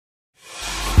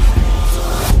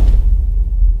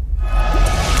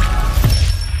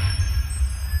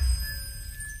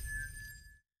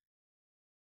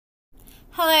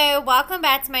Hello, welcome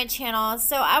back to my channel.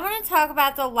 So I want to talk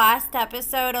about the last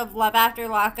episode of Love After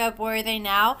Lockup, Where Are They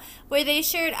Now?, where they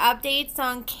shared updates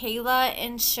on Kaylah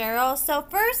and Cheryl. So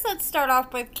first, let's start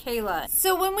off with Kaylah.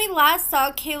 So when we last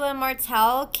saw Kaylah and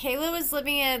Martel, Kaylah was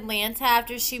living in Atlanta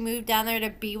after she moved down there to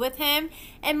be with him,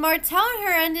 and Martel and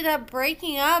her ended up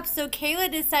breaking up, so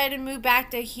Kaylah decided to move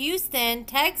back to Houston,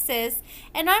 Texas,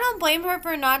 and I don't blame her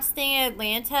for not staying in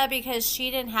Atlanta because she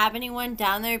didn't have anyone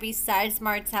down there besides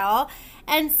Martel.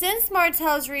 And since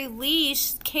Martel's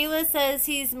released, Kaylah says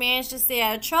he's managed to stay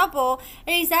out of trouble,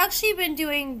 and he's actually been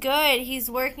doing good. He's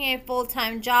working a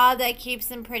full-time job that keeps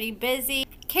him pretty busy.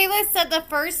 Kaylah said the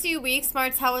first few weeks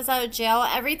Martel was out of jail,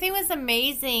 everything was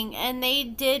amazing, and they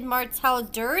did Martel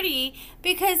dirty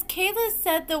because Kaylah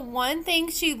said the one thing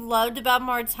she loved about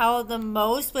Martel the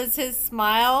most was his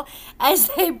smile, as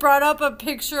they brought up a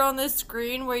picture on the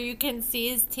screen where you can see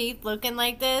his teeth looking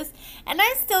like this. And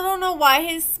I still don't know why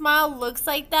his smile looks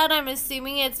like that. I'm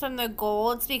assuming it's from the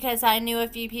golds because I knew a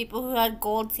few people who had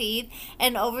gold teeth,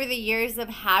 and over the years of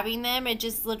having them, it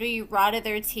just literally rotted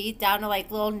their teeth down to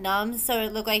like little nubs, so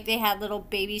it looked like they had little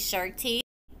baby shark teeth.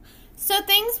 So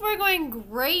things were going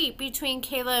great between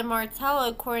Kaylah and Martel,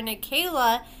 according to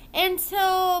Kaylah,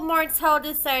 until Martel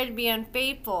decided to be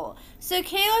unfaithful. So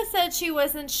Kaylah said she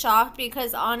wasn't shocked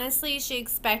because honestly she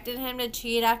expected him to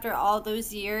cheat after all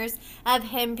those years of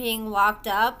him being locked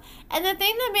up. And the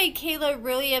thing that made Kaylah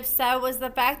really upset was the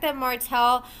fact that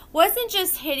Martel wasn't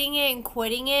just hitting it and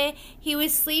quitting it. He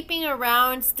was sleeping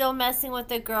around, still messing with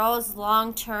the girls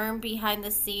long term behind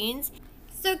the scenes.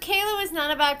 So Kaylah was not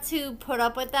about to put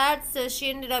up with that, so she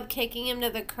ended up kicking him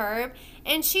to the curb,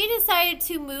 and she decided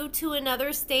to move to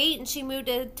another state, and she moved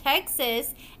to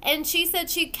Texas, and she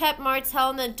said she kept Martel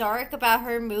in the dark about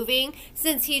her moving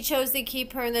since he chose to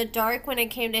keep her in the dark when it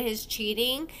came to his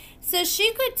cheating. So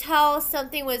she could tell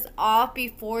something was off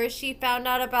before she found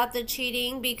out about the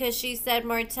cheating because she said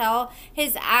Martel,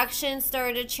 his actions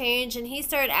started to change and he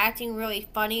started acting really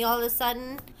funny all of a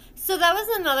sudden. So that was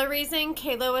another reason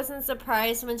Kaylah wasn't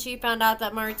surprised when she found out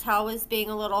that Martel was being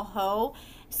a little hoe.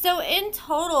 So in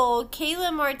total, Kaylah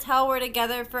and Martel were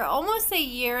together for almost a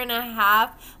year and a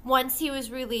half once he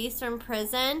was released from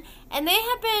prison. And they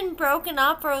have been broken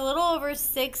up for a little over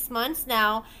 6 months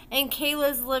now, and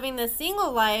Kaylah's living the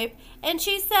single life. And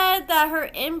she said that her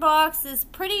inbox is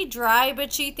pretty dry,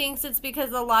 but she thinks it's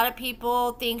because a lot of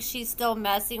people think she's still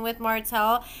messing with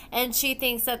Martel, and she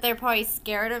thinks that they're probably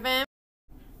scared of him.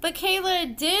 But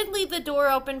Kaylah did leave the door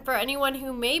open for anyone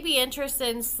who may be interested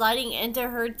in sliding into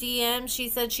her DM. She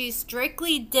said she's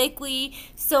strictly dickly,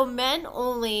 so men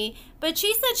only. But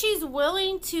she said she's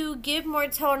willing to give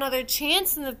Martel another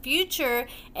chance in the future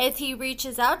if he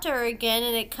reaches out to her again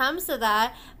and it comes to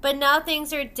that. But now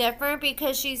things are different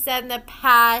because she said in the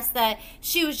past that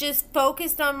she was just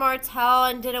focused on Martel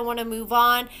and didn't want to move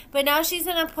on. But now she's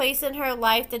in a place in her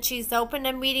life that she's open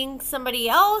to meeting somebody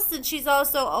else, and she's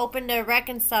also open to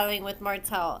reconciling with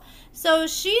Martel. So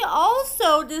she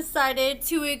also decided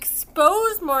to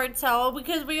expose Martel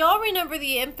because we all remember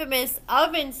the infamous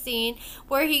oven scene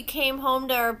where he came home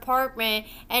to her apartment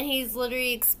and he's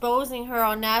literally exposing her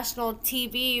on national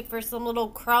TV for some little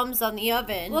crumbs on the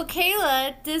oven. Well,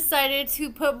 Kaylah decided to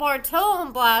put Martel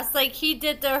on blast like he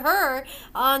did to her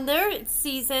on their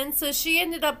season, so she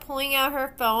ended up pulling out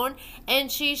her phone and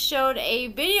she showed a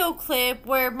video clip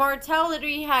where Martel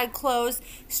literally had clothes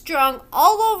strung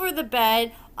all over the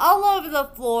bed, all over the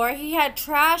floor. He had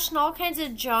trash and all kinds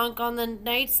of junk on the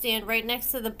nightstand right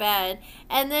next to the bed.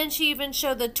 And then she even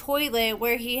showed the toilet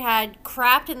where he had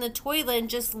crapped in the toilet and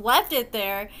just left it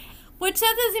there. Which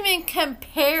that doesn't even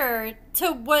compare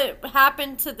to what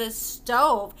happened to the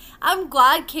stove. I'm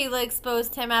glad Kaylah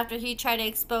exposed him after he tried to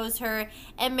expose her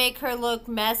and make her look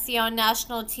messy on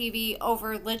national TV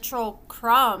over literal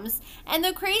crumbs. And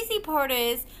the crazy part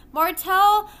is,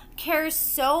 Martel cares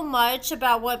so much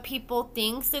about what people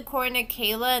think, according to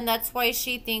Kaylah, and that's why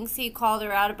she thinks he called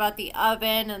her out about the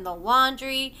oven and the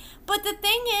laundry. But the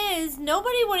thing is,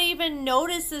 nobody would even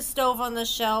notice the stove on the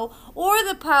show or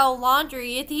the pile of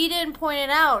laundry if he didn't point it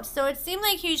out. So it seemed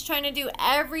like he was trying to do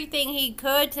everything he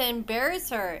could to embarrass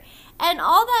her. And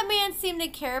all that man seemed to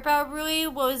care about really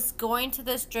was going to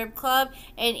the strip club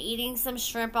and eating some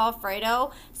shrimp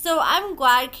Alfredo. So I'm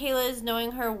glad Kaylah is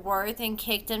knowing her worth and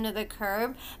kicked him to the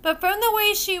curb. But from the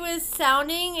way she was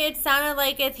sounding, it sounded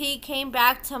like if he came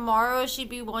back tomorrow, she'd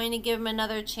be willing to give him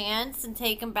another chance and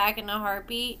take him back in a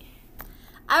heartbeat.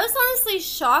 I was honestly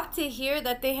shocked to hear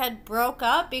that they had broke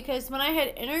up, because when I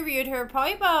had interviewed her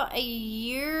probably about a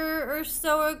year or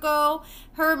so ago,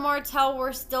 her and Martel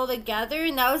were still together,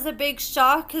 and that was a big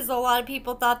shock because a lot of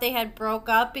people thought they had broke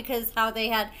up because how they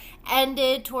had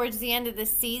ended towards the end of the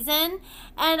season.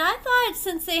 And I thought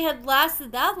since they had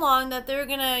lasted that long that they were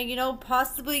gonna,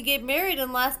 possibly get married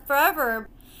and last forever.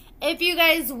 If you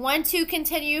guys want to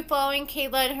continue following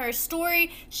Kayla and her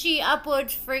story, she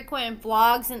uploads frequent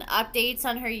vlogs and updates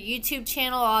on her YouTube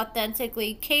channel,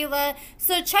 Authentically Kayla.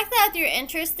 So check that if you're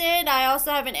interested. I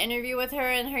also have an interview with her,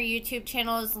 and her YouTube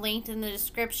channel is linked in the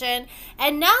description.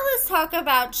 And now let's talk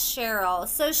about Cheryl.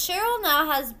 So Cheryl now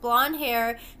has blonde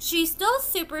hair. She's still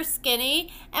super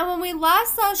skinny. And when we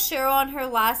last saw Cheryl on her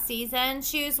last season,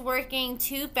 she was working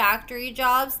 2 factory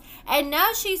jobs. And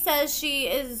now she says she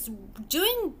is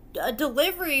doing a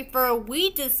delivery for a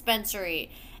weed dispensary.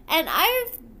 And I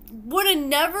would have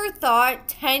never thought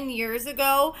 10 years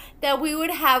ago that we would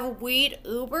have weed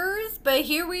Ubers, but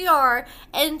here we are.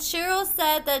 And Cheryl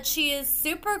said that she is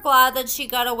super glad that she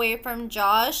got away from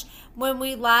Josh. When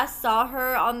we last saw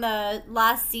her on the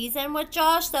last season with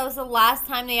Josh, that was the last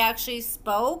time they actually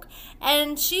spoke.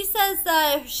 And she says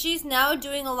that she's now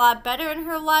doing a lot better in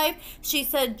her life. She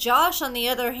said Josh, on the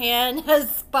other hand,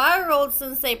 has spiraled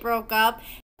since they broke up.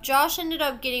 Josh ended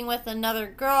up getting with another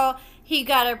girl. He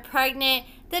got her pregnant.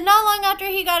 Then not long after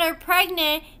he got her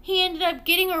pregnant, he ended up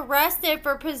getting arrested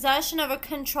for possession of a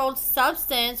controlled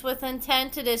substance with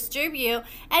intent to distribute.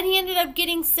 And he ended up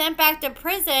getting sent back to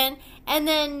prison. And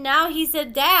then now he's a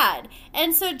dad.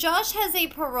 And so Josh has a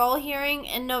parole hearing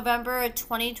in November of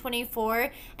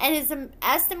 2024. And his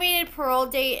estimated parole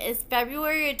date is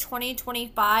February of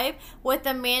 2025, with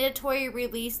a mandatory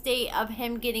release date of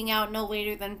him getting out no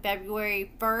later than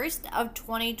February 1st of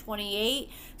 2028.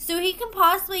 So he can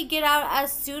possibly get out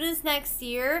as soon as next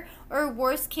year, or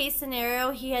worst case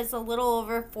scenario, he has a little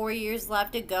over 4 years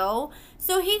left to go.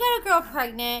 So he got a girl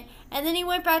pregnant, and then he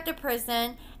went back to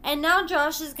prison, and now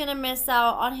Josh is going to miss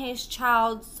out on his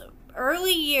child's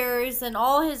early years and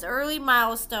all his early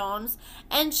milestones.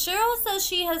 And Cheryl says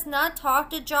she has not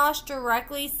talked to Josh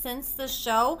directly since the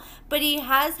show, but he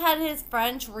has had his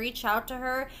friends reach out to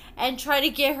her and try to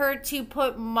get her to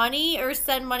put money or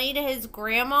send money to his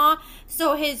grandma,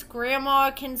 so his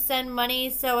grandma can send money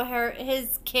so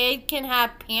his kid can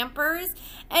have Pampers.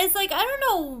 And it's like, I don't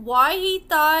know why he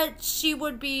thought she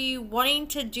would be wanting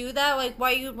to do that. Like,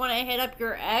 why you'd want to hit up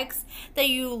your ex that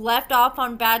you left off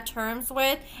on bad terms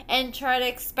with and try to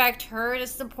expect her to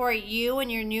support you and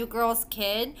your new girl's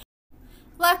kid.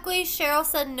 Luckily, Cheryl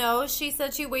said no. She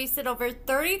said she wasted over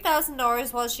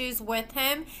 $30,000 while she was with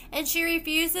him, and she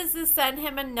refuses to send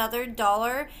him another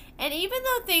dollar. And even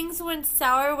though things went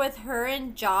sour with her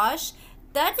and Josh,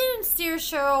 that didn't steer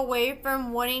Cheryl away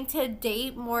from wanting to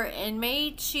date more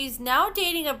inmates. She's now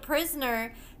dating a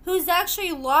prisoner who's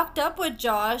actually locked up with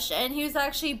Josh, and he was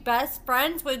actually best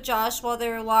friends with Josh while they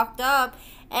were locked up,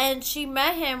 and she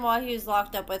met him while he was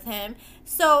locked up with him.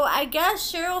 So I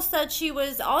guess Cheryl said she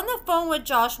was on the phone with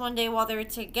Josh one day while they were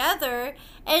together,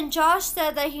 and Josh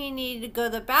said that he needed to go to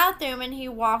the bathroom, and he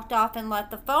walked off and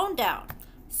let the phone down.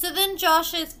 So then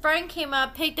Josh's friend came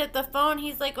up, picked up the phone.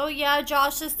 He's like, oh yeah,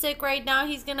 Josh is sick right now.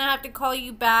 He's going to have to call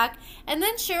you back. And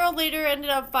then Cheryl later ended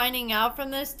up finding out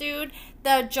from this dude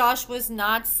that Josh was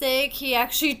not sick. He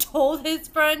actually told his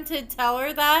friend to tell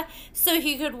her that so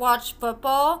he could watch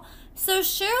football. So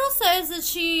Cheryl says that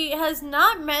she has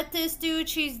not met this dude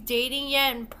she's dating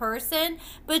yet in person,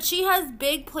 but she has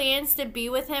big plans to be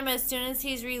with him as soon as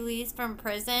he's released from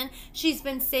prison. She's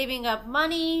been saving up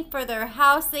money for their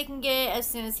house they can get as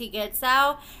soon as he gets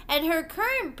out, and her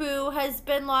current boo has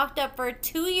been locked up for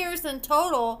 2 years in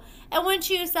total, and when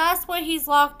she was asked what he's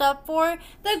locked up for,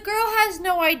 the girl has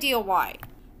no idea why.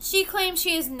 She claims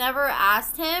she has never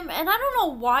asked him, and I don't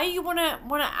know why you wanna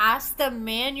ask the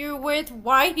man you're with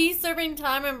why he's serving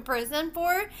time in prison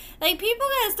for. Like, people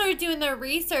gotta start doing their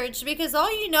research, because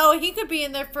all you know, he could be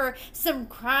in there for some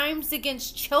crimes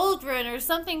against children or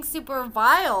something super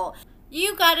vile.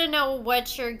 You gotta know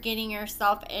what you're getting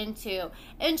yourself into.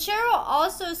 And Cheryl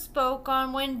also spoke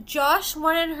on when Josh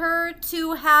wanted her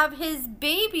to have his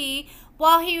baby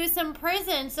while he was in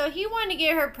prison. So he wanted to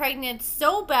get her pregnant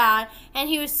so bad, and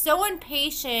he was so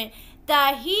impatient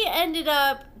that he ended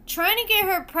up trying to get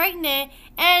her pregnant,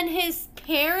 and his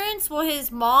parents, well,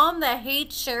 his mom that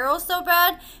hates Cheryl so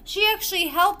bad, she actually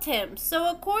helped him. So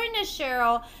according to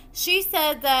Cheryl, she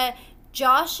said that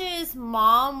Josh's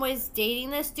mom was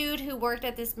dating this dude who worked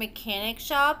at this mechanic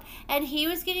shop, and he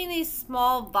was getting these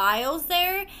small vials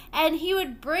there, and he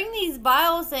would bring these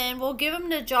vials in, we'll give them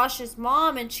to Josh's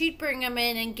mom, and she'd bring them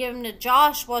in and give them to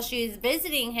Josh while she was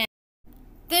visiting him.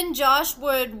 then Josh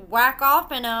would whack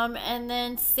off in them and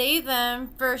then save them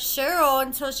for Cheryl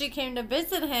until she came to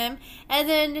visit him. And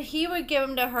then he would give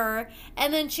them to her.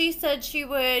 And then she said she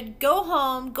would go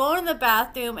home, go in the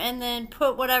bathroom, and then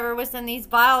put whatever was in these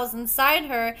vials inside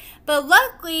her. But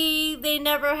luckily, they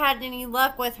never had any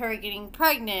luck with her getting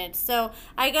pregnant. So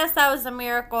I guess that was a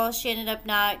miracle. She ended up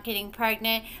not getting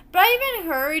pregnant. But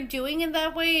even her doing it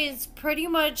that way is pretty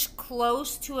much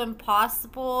close to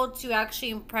impossible to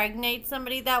actually impregnate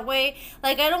somebody that way.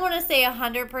 Like, I don't want to say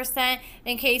 100%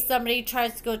 in case somebody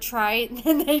tries to go try it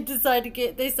and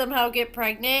they somehow get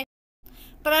pregnant.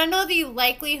 But I know the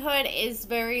likelihood is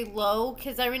very low,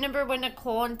 because I remember when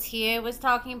Nicole and Tia was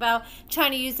talking about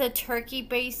trying to use a turkey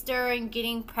baster and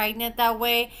getting pregnant that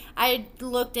way. I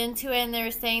looked into it and they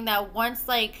were saying that once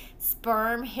like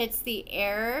sperm hits the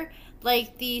air,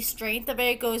 like the strength of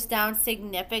it goes down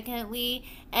significantly,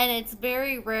 and it's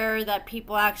very rare that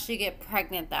people actually get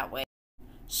pregnant that way.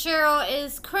 Cheryl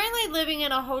is currently living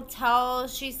in a hotel.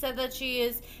 She said that she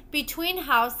is between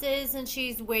houses and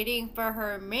she's waiting for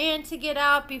her man to get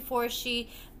out before she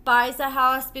buys a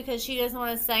house, because she doesn't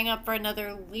want to sign up for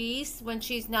another lease when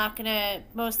she's not going to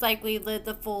most likely live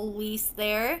the full lease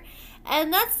there.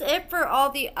 And that's it for all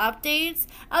the updates.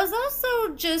 I was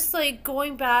also just like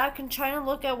going back and trying to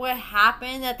look at what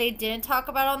happened that they didn't talk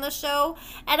about on the show.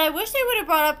 And I wish they would have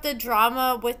brought up the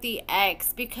drama with the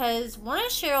ex, because one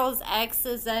of Cheryl's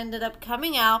exes ended up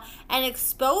coming out and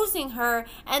exposing her,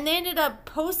 and they ended up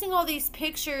posting all these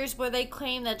pictures where they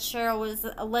claimed that Cheryl was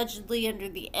allegedly under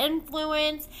the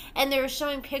influence, and they were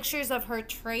showing pictures of her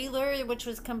trailer, which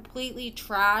was completely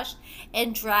trashed,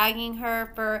 and dragging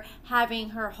her for having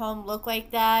her home look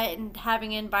like that and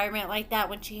having an environment like that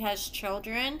when she has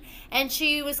children. And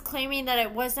she was claiming that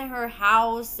it wasn't her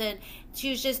house and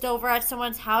she was just over at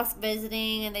someone's house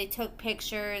visiting and they took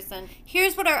pictures. And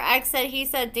here's what our ex said. He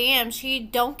said, "Damn, she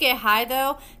don't get high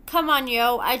though. Come on,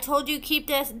 yo. I told you keep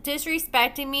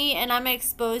disrespecting me and I'm gonna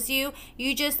expose you.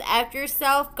 You just F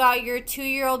yourself. Got your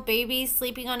 2-year-old baby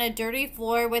sleeping on a dirty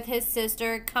floor with his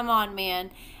sister. Come on,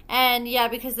 man." And yeah,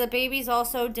 because the babies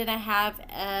also didn't have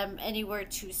anywhere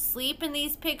to sleep in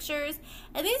these pictures.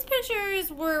 And these pictures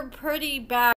were pretty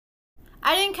bad.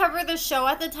 I didn't cover the show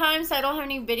at the time, so I don't have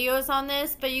any videos on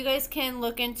this, but you guys can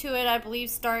look into it. I believe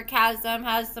Starcasm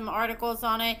has some articles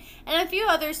on it, and a few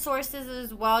other sources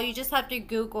as well. You just have to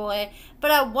Google it.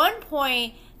 But at one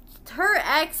point, her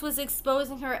ex was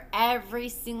exposing her every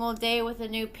single day with a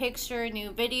new picture,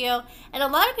 new video, and a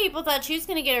lot of people thought she was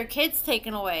going to get her kids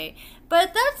taken away.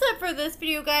 But that's it for this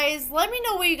video, guys. Let me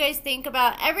know what you guys think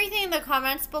about everything in the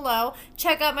comments below.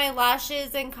 Check out my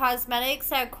lashes and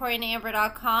cosmetics at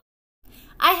AccordingtoAmber.com.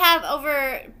 I have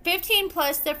over 15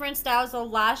 plus different styles of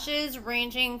lashes,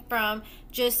 ranging from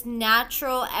just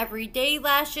natural everyday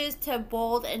lashes to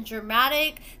bold and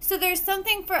dramatic. So there's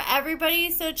something for everybody.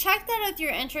 So check that if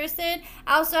you're interested.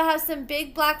 I also have some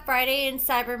big Black Friday and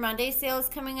Cyber Monday sales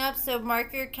coming up. So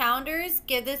mark your calendars,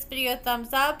 give this video a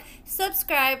thumbs up,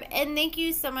 subscribe, and thank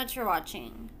you so much for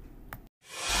watching.